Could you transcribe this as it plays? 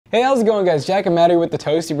Hey, how's it going, guys? Jack and Matt here with the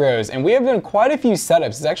Toasty Bros, and we have done quite a few setups.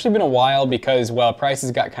 It's actually been a while because, well,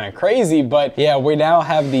 prices got kind of crazy, but yeah, we now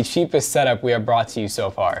have the cheapest setup we have brought to you so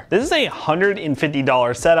far. This is a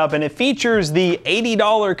 $150 setup, and it features the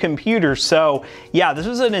 $80 computer. So yeah, this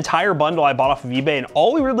was an entire bundle I bought off of eBay, and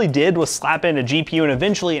all we really did was slap in a GPU and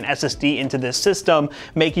eventually an SSD into this system,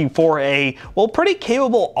 making for a, well, pretty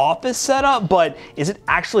capable office setup. But is it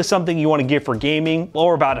actually something you want to get for gaming? Well,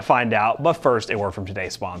 we're about to find out, but first, a word from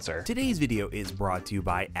today's sponsor. Today's video is brought to you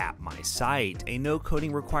by AppMySite, a no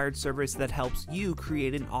coding required service that helps you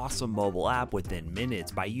create an awesome mobile app within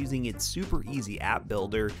minutes by using its super easy app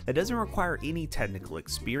builder that doesn't require any technical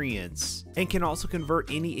experience, and can also convert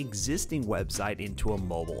any existing website into a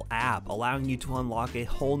mobile app, allowing you to unlock a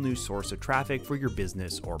whole new source of traffic for your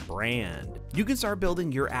business or brand. You can start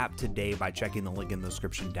building your app today by checking the link in the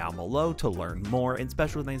description down below to learn more, and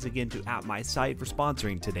special thanks again to AppMySite for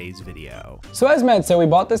sponsoring today's video. So as Matt said, we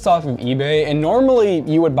bought this off of eBay, and normally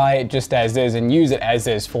you would buy it just as is and use it as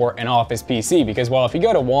is for an office PC, because, well, if you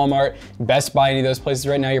go to Walmart, Best Buy, any of those places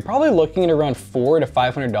right now, you're probably looking at around $400 to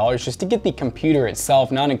 $500 just to get the computer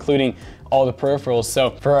itself, not including all the peripherals.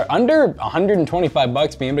 So for under 125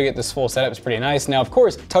 bucks, being able to get this full setup is pretty nice. Now, of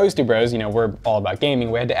course, Toasty Bros, you know, we're all about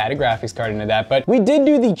gaming. We had to add a graphics card into that, but we did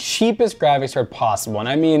do the cheapest graphics card possible. And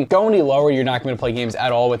I mean, going any lower, you're not going to play games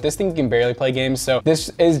at all. With this thing, you can barely play games. So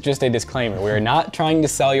this is just a disclaimer. We are not trying to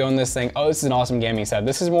sell you on this thing, oh, this is an awesome gaming setup.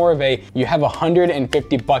 This is more of a, you have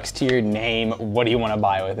 150 bucks to your name. What do you want to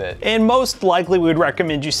buy with it? And most likely we would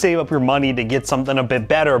recommend you save up your money to get something a bit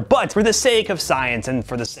better. But for the sake of science and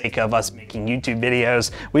for the sake of us making YouTube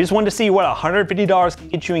videos, we just wanted to see what $150 can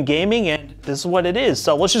get you in gaming, and this is what it is.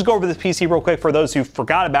 So let's just go over this PC real quick for those who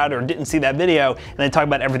forgot about it or didn't see that video, and then talk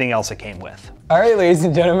about everything else it came with. All right, ladies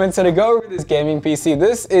and gentlemen, so to go over this gaming PC,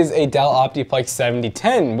 this is a Dell Optiplex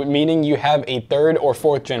 7010, meaning you have a 3rd or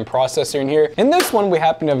 4th gen processor in here. In this one, we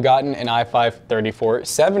happen to have gotten an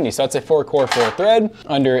i5-3470, so that's a 4-core, 4-thread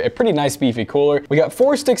under a pretty nice beefy cooler. We got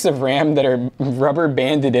 4 sticks of RAM that are rubber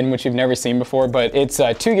banded in, which you've never seen before, but it's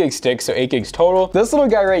 2 gig sticks, so 8 gigs total. This little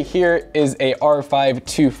guy right here is a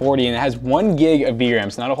R5-240, and it has 1 gig of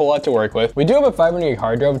VRAM, so not a whole lot to work with. We do have a 500 gig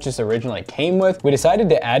hard drive, which just originally came with. We decided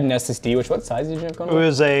to add an SSD, which what size did you have going on? It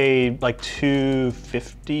was a like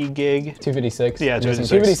 250 gig. 256? Yeah, 256.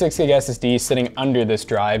 256 gig SSD sitting under this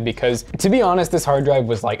drive, because to be honest, this hard drive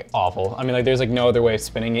was like awful. I mean, like there's like no other way of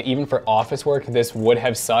spinning it. Even for office work, this would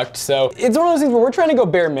have sucked. So it's one of those things where we're trying to go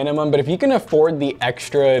bare minimum, but if you can afford the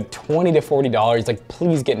extra $20 to $40, like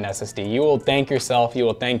please get an SSD. You will thank yourself, you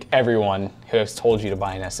will thank everyone who has told you to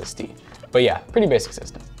buy an SSD. But yeah, pretty basic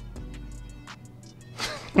system.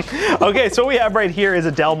 Okay, so what we have right here is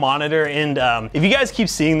a Dell monitor, and if you guys keep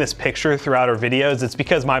seeing this picture throughout our videos, it's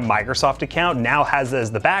because my Microsoft account now has it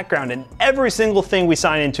as the background, and every single thing we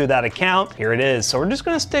sign into that account, here it is. So we're just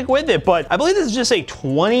gonna stick with it, but I believe this is just a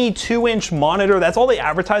 22-inch monitor. That's all they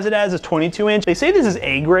advertise it as, is 22-inch. They say this is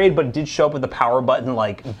A grade, but it did show up with the power button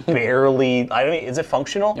like barely, I don't know, is it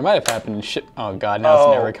functional? It might have happened, oh God, now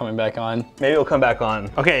it's never coming back on. Maybe it'll come back on.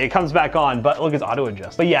 Okay, it comes back on, but look, it's auto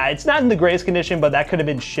adjust. But yeah, it's not in the greatest condition, but that could have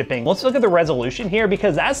been shipping. Let's look at the resolution here,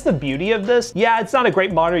 because that's the beauty of this. Yeah, it's not a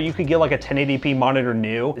great monitor. You could get like a 1080p monitor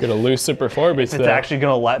new. Get a lucid performance. It's actually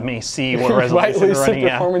gonna let me see what resolution right, we're running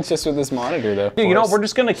at. Performance just with this monitor though. You know, we're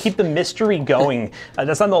just gonna keep the mystery going.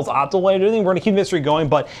 That's not the most optimal way to do anything. We're gonna keep the mystery going,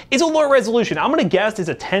 but it's a low resolution. I'm gonna guess it's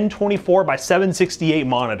a 1024 by 768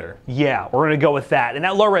 monitor. Yeah, we're gonna go with that. And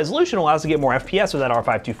that low resolution allows us to get more FPS with that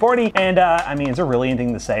R5-240. And I mean, is there really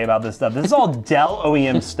anything to say about this stuff? This is all Dell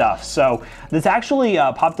OEM stuff. So this actually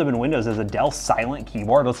popped up in Windows as a Dell Silent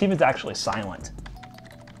keyboard. Let's see if it's actually silent.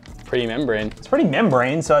 Pretty membrane. It's pretty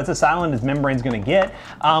membrane, so it's as silent as membrane's gonna get.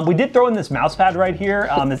 We did throw in this mouse pad right here,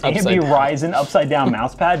 this AMD Ryzen upside down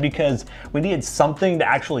mouse pad, because we needed something to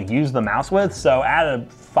actually use the mouse with. So add a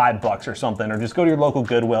 $5 or something, or just go to your local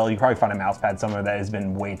Goodwill. You can probably find a mouse pad somewhere that has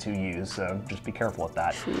been way too used, so just be careful with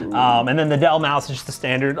that. And then the Dell mouse is just a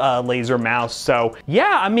standard laser mouse. So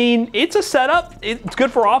yeah, I mean, it's a setup. It's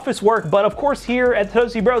good for office work, but of course here at the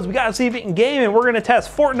Toasty Bros, we gotta see if it can game, and we're gonna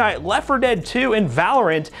test Fortnite, Left 4 Dead 2, and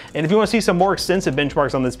Valorant. And if you wanna see some more extensive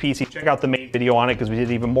benchmarks on this PC, check out the main video on it, because we did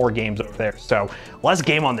even more games over there. So let's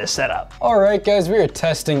game on this setup. All right, guys, we are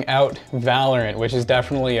testing out Valorant, which is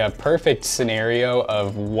definitely a perfect scenario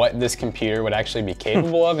of what this computer would actually be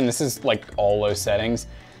capable of, and this is like all low settings.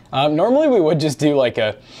 Normally we would just do like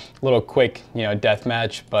a little quick, you know, death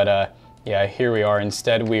match, but yeah, here we are.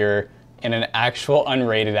 Instead, we're in an actual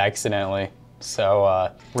unrated accidentally.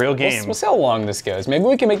 So, real game. We'll see how long this goes. Maybe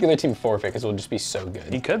we can make the other team forfeit because we'll just be so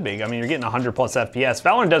good. You could be. I mean, you're getting 100 plus FPS.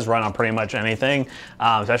 Valorant does run on pretty much anything,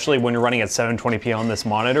 especially when you're running at 720p on this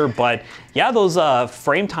monitor. But yeah, those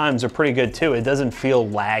frame times are pretty good too. It doesn't feel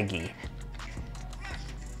laggy.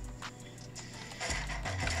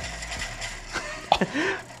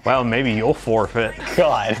 Well, maybe you'll forfeit.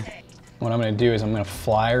 God. What I'm gonna do is I'm gonna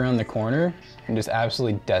fly around the corner and just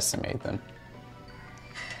absolutely decimate them.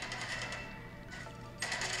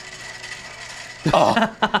 Oh,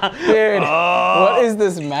 dude, what is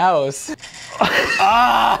this mouse?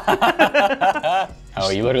 Oh,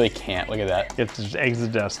 you literally can't. Look at that. You have to just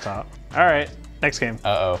exit the desktop. All right, next game.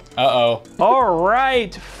 Uh-oh, uh-oh. All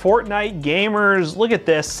right, Fortnite gamers, look at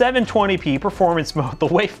this, 720p performance mode, the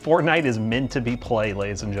way Fortnite is meant to be played,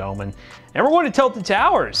 ladies and gentlemen. And we're going to Tilted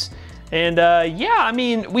Towers. And yeah, I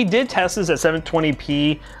mean, we did test this at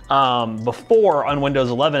 720p before on Windows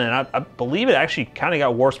 11, and I believe it actually kind of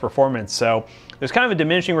got worse performance. So there's kind of a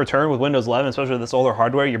diminishing return with Windows 11, especially with this older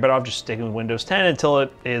hardware. You're better off just sticking with Windows 10 until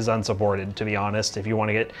it is unsupported, to be honest, if you want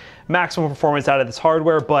to get maximum performance out of this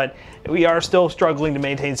hardware. But we are still struggling to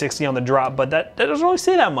maintain 60 on the drop, but that doesn't really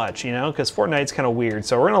say that much, you know, because Fortnite's kind of weird.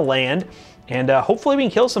 So we're going to land. And hopefully we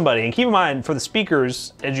can kill somebody. And keep in mind, for the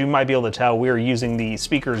speakers, as you might be able to tell, we're using the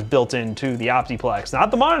speakers built into the Optiplex,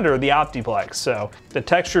 not the monitor, the Optiplex. So the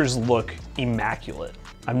textures look immaculate.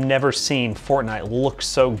 I've never seen Fortnite look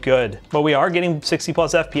so good. But we are getting 60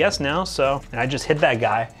 plus FPS now, so. And I just hit that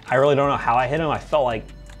guy. I really don't know how I hit him. I felt like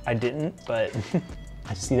I didn't, but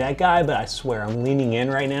I see that guy, but I swear I'm leaning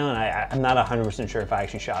in right now, and I'm not 100% sure if I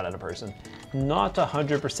actually shot at a person. Not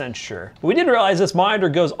 100% sure. We did realize this monitor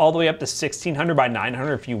goes all the way up to 1600 by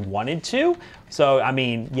 900 if you wanted to. So, I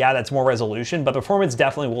mean, yeah, that's more resolution, but performance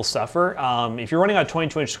definitely will suffer. If you're running on a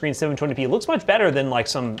 22-inch screen, 720p, it looks much better than like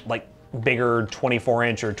some bigger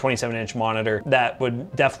 24-inch or 27-inch monitor that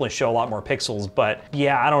would definitely show a lot more pixels. But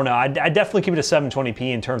yeah, I don't know. I definitely keep it to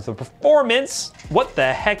 720p in terms of performance. What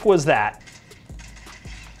the heck was that?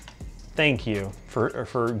 Thank you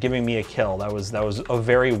for giving me a kill. That was a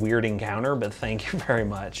very weird encounter, but thank you very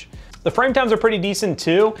much. The frame times are pretty decent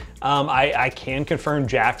too. I can confirm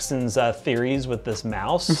Jackson's theories with this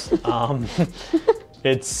mouse.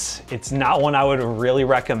 It's not one I would really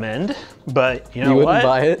recommend, but you know what? You wouldn't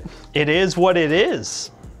buy it? It is what it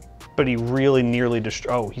is. But he really nearly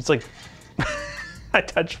destroyed. Oh, he's like, I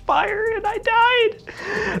touched fire and I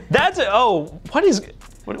died. That's it. Oh, what is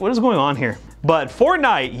going on here? But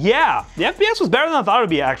Fortnite, yeah, the FPS was better than I thought it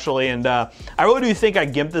would be actually, and I really do think I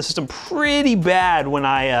gimped the system pretty bad when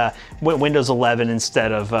I went Windows 11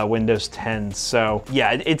 instead of Windows 10. So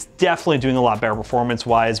yeah, it's definitely doing a lot better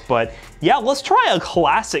performance-wise. But yeah, let's try a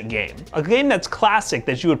classic game, a game that's classic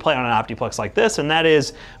that you would play on an Optiplex like this, and that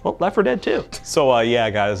is, well, Left 4 Dead 2. So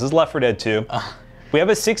yeah, guys, this is Left 4 Dead 2. We have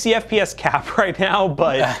a 60 FPS cap right now,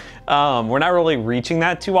 but we're not really reaching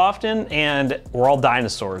that too often, and we're all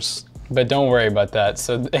dinosaurs. But don't worry about that.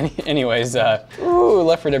 So anyways, ooh,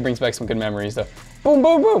 Left 4 Dead brings back some good memories though. Boom,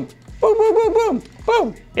 boom, boom, boom, boom, boom, boom,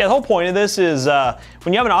 boom. Yeah, the whole point of this is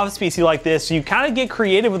when you have an office PC like this, you kind of get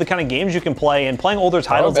creative with the kind of games you can play, and playing older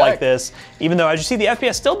titles like this, even though as you see the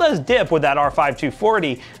FPS still does dip with that R5 240,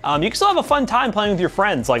 you can still have a fun time playing with your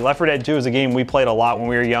friends. Like Left 4 Dead 2 is a game we played a lot when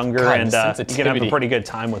we were younger, God, and you can have a pretty good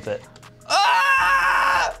time with it.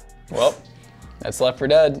 Ah! Well, that's Left 4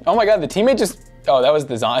 Dead. Oh my God, the teammate just, oh, that was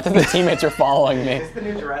the zombie. I thought the teammates were following me. It's the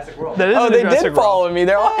new Jurassic World. That is oh, they did follow me.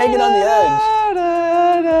 They're all hanging on the edge.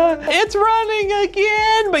 It's running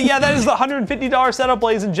again. But yeah, that is the $150 setup,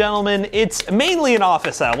 ladies and gentlemen. It's mainly an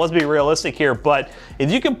office setup. Let's be realistic here. But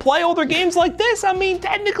if you can play older games like this, I mean,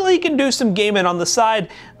 technically you can do some gaming on the side.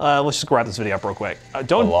 Let's just wrap this video up real quick.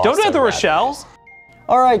 Don't do it the Rochelle.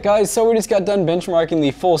 Alright guys, so we just got done benchmarking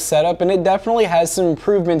the full setup, and it definitely has some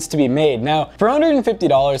improvements to be made. Now, for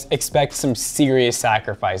 $150, expect some serious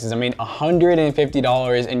sacrifices. I mean,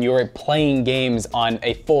 $150 and you're playing games on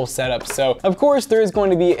a full setup. So, of course, there is going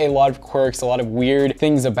to be a lot of quirks, a lot of weird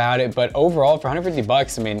things about it, but overall, for 150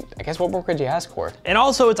 bucks, I mean, I guess what more could you ask for? And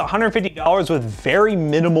also, it's $150 with very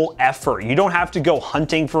minimal effort. You don't have to go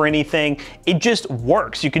hunting for anything. It just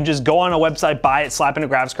works. You can just go on a website, buy it, slap in a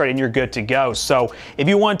graphics card, and you're good to go. So, if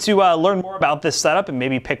you want to learn more about this setup and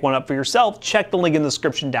maybe pick one up for yourself, check the link in the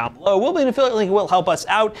description down below. We'll be an affiliate link, will help us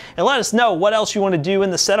out, and let us know what else you want to do in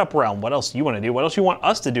the setup realm. What else you want to do? What else you want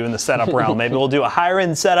us to do in the setup realm? Maybe we'll do a higher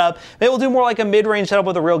end setup. Maybe we'll do more like a mid-range setup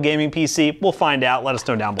with a real gaming PC. We'll find out. Let us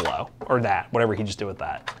know down below. Or that, whatever he just did with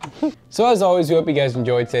that. So as always, we hope you guys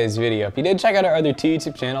enjoyed today's video. If you did, check out our other two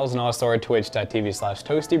YouTube channels and also our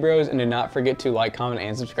twitch.tv/ToastyBros, and do not forget to like, comment,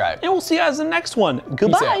 and subscribe. And we'll see you guys in the next one.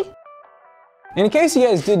 Goodbye. And in case you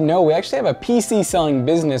guys didn't know, we actually have a PC selling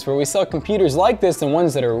business where we sell computers like this and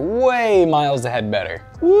ones that are way miles ahead better.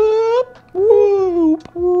 Whoop,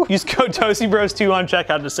 whoop, whoop. Use code ToastyBros2 on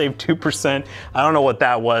checkout to save 2%. I don't know what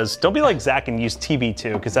that was. Don't be like Zach and use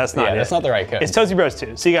TB2 because that's not it. Yeah, that's not the right code. It's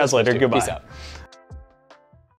ToastyBros2. See you guys later. Goodbye. Peace out.